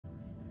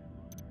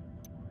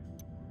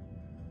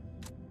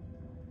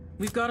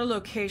We've got a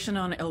location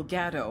on El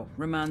Gato,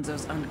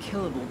 Romanzo's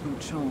unkillable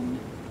buchon.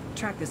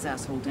 Track this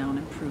asshole down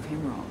and prove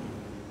him wrong.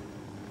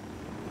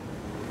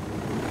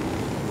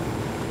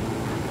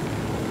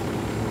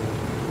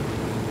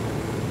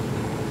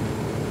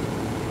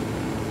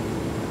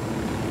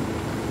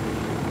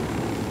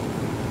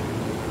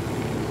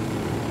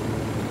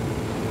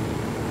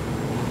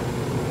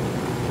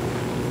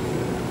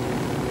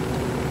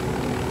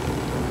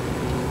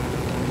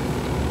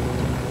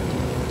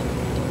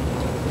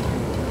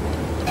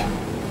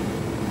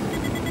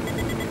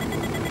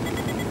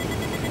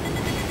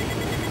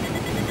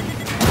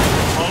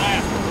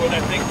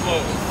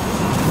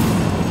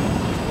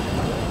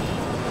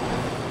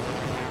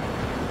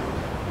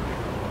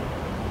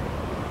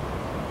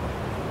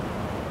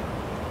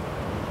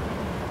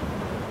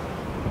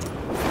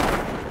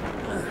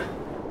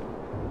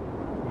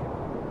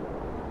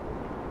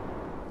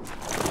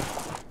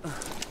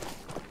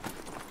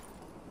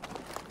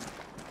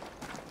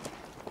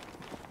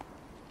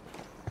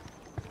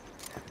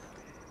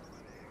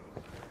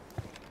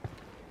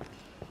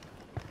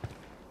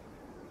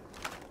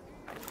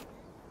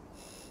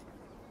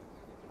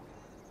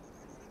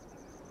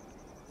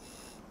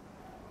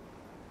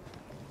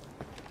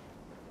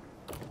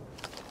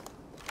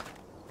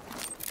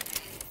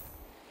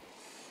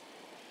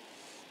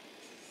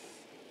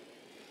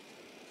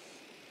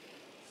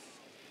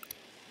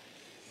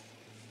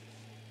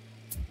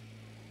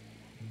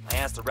 I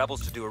asked the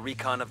rebels to do a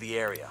recon of the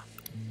area.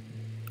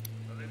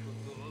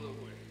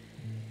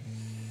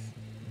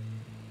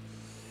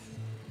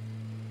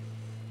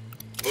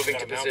 Moving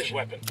to position.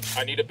 Weapon.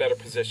 I need a better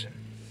position.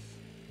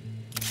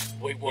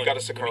 Wait, we got a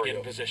Sicario. Get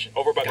in position.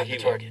 Over by got the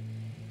helo. target.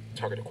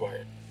 Target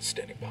acquired.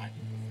 Standing by.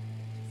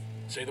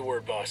 Say the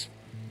word, boss.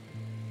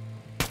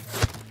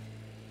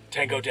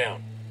 Tango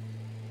down.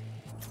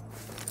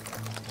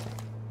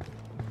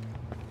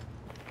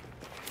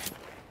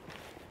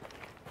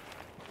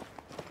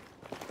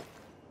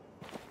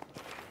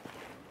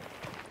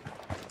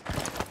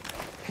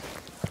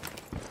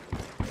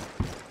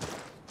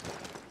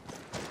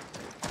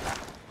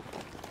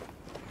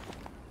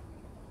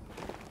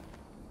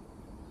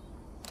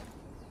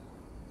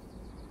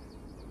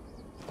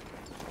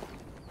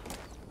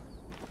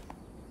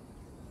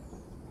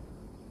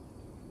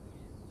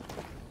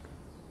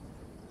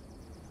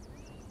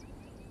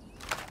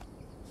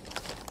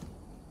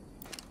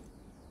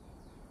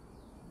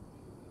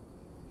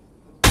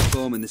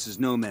 Bowman, this is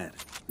Nomad.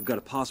 We've got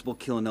a possible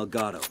kill in El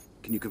Gato.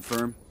 Can you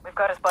confirm? We've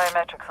got his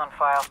biometrics on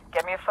file.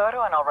 Get me a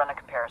photo and I'll run a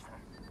comparison.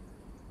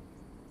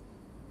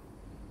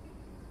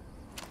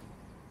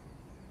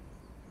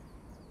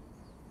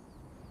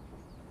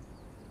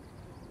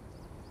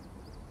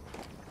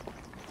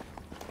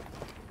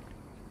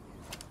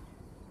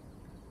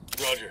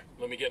 Roger.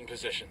 Let me get in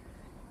position.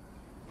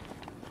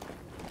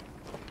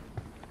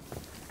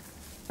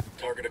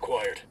 Target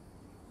acquired.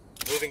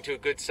 Moving to a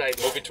good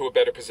site. Moving to a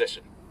better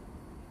position.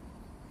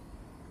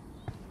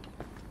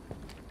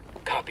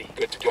 Copy.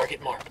 Good to go.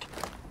 Target marked.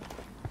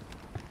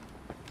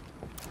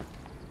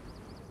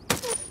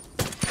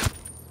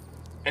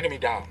 Enemy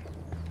down.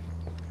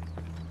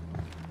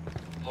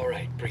 All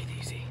right, breathe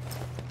easy.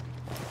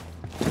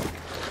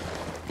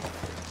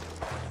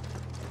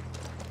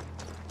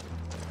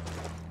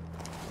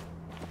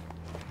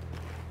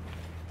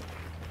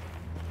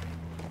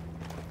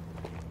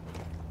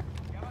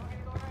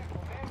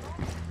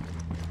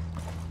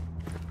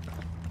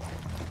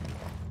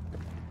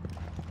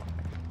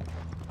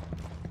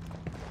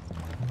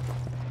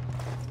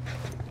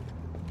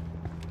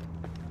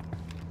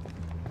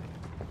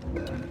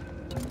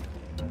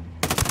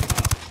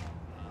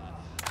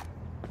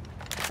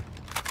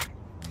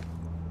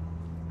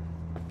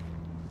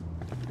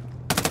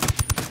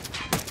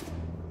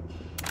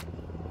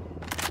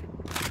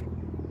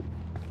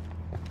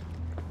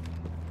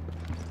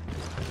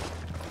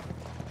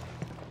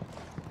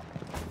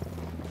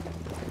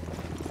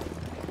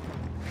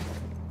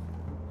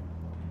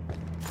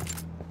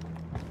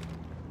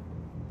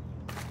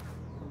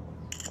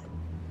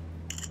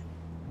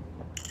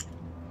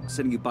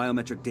 Sending you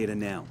biometric data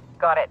now.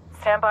 Got it.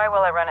 Stand by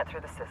while I run it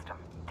through the system.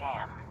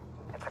 Damn.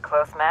 It's a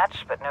close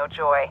match, but no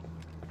joy.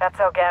 That's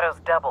El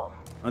Gato's double.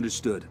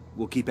 Understood.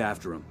 We'll keep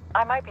after him.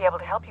 I might be able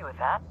to help you with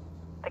that.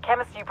 The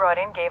chemist you brought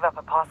in gave up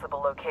a possible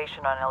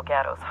location on El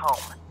Gato's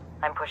home.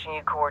 I'm pushing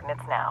you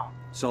coordinates now.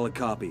 Solid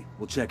copy.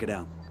 We'll check it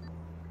out.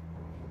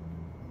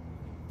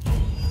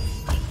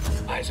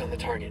 Eyes on the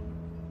target.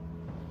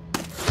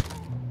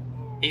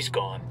 He's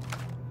gone.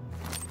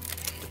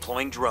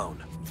 Deploying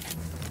drone.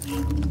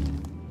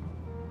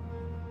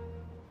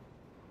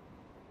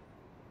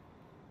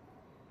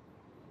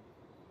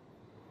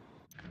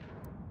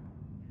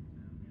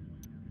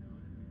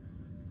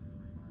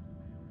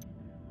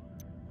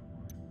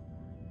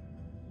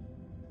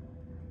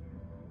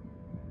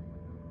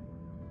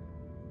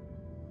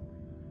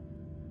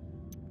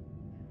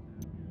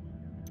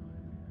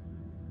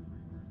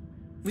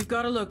 We've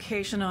got a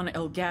location on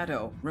El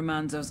Gato,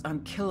 Romanzo's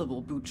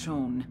unkillable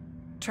buchon.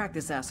 Track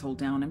this asshole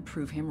down and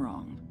prove him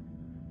wrong.